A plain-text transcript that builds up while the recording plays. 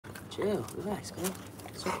Chill, relax, man.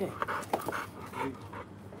 It's okay.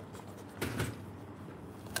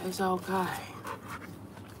 It's okay.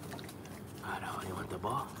 Oh no, you want the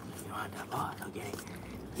ball? You want the ball? Okay.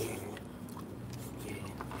 Yeah. Yeah.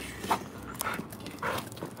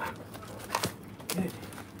 Good.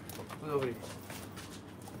 Move over here.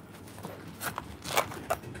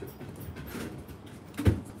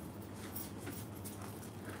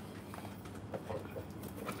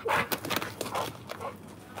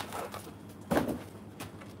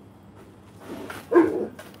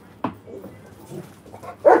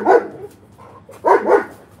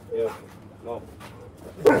 Yeah. No.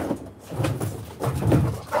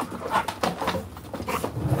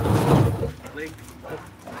 Leg.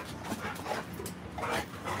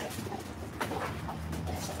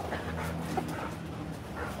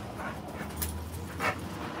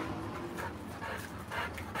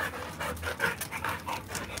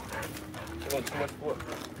 Too much work.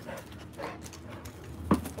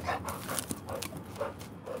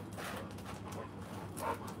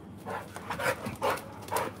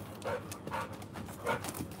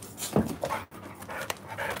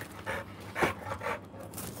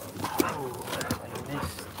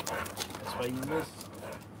 That's why you missed.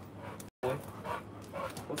 Boy.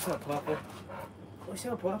 What's up, Papa? What's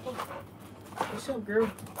up, Papa? What's up, girl?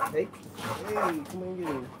 Hey. Hey, come on, get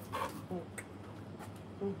in.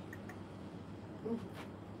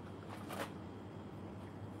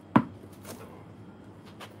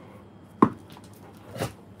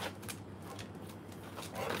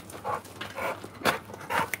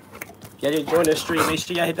 Y'all just join the stream. Make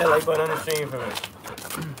sure y'all hit that like button on the stream for me.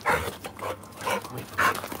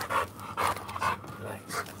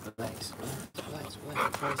 Relax.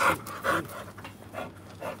 I'm trying to see.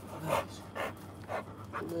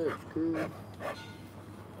 Relax, girl.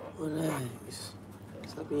 Relax.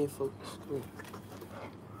 Stop being focused. Come here.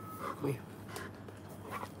 Come here.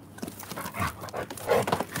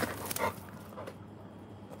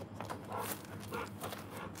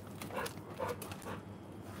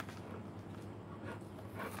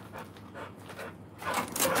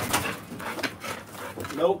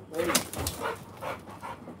 Nope. Wait.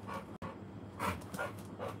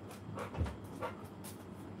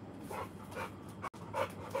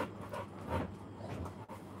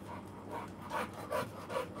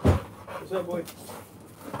 What's up, boy?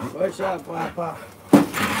 What's up, Papa?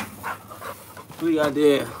 Who you got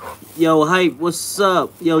there? Yo, Hype, what's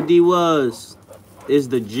up? Yo, D-Was. Is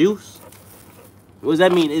the juice? What does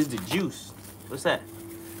that mean, is the juice? What's that?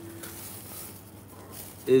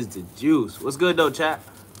 Is the juice. What's good, though, chat?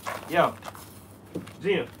 Yo,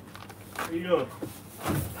 Gina, what you doing?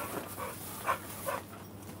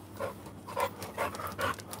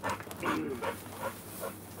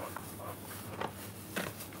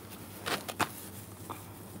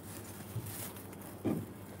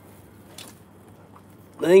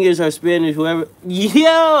 English or Spanish, whoever.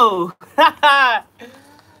 Yo!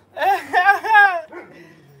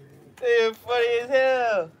 They're funny as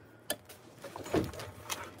hell.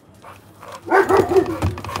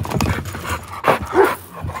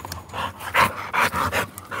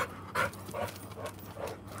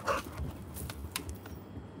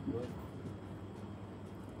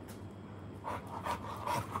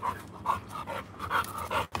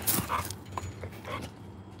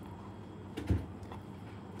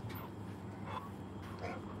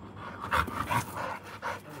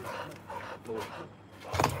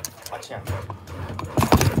 Watch out.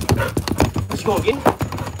 What you gonna get?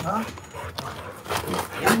 Huh?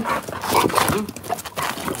 Get me?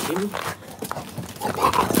 Get me?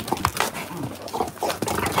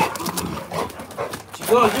 What you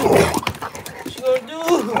gonna do? What you gonna do?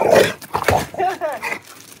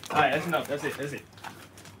 Alright, that's enough. That's it.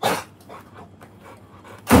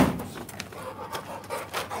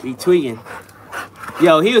 Be tweaking.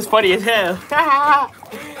 Yo, he was funny as hell.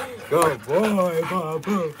 Good boy,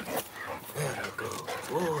 Papa. Good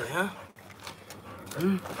boy, huh?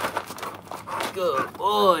 Good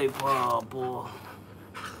boy, Papa.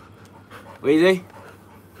 What do you say?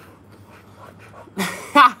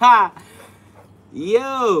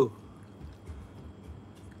 Yo.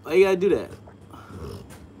 Why you gotta do that?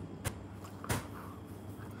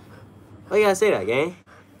 Why you gotta say that, gang?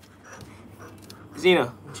 Zena,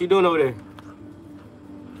 what you doing over there?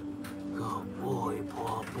 Good boy,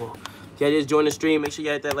 Papa. Y'all just join the stream. Make sure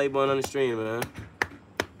you hit that like button on the stream, man.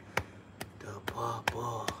 The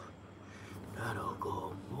Papa. That'll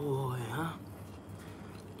go, boy, huh?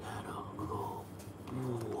 That'll go,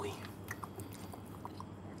 boy.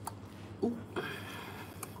 Ooh.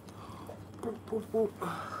 Boop, boop, boop.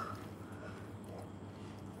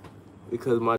 Because my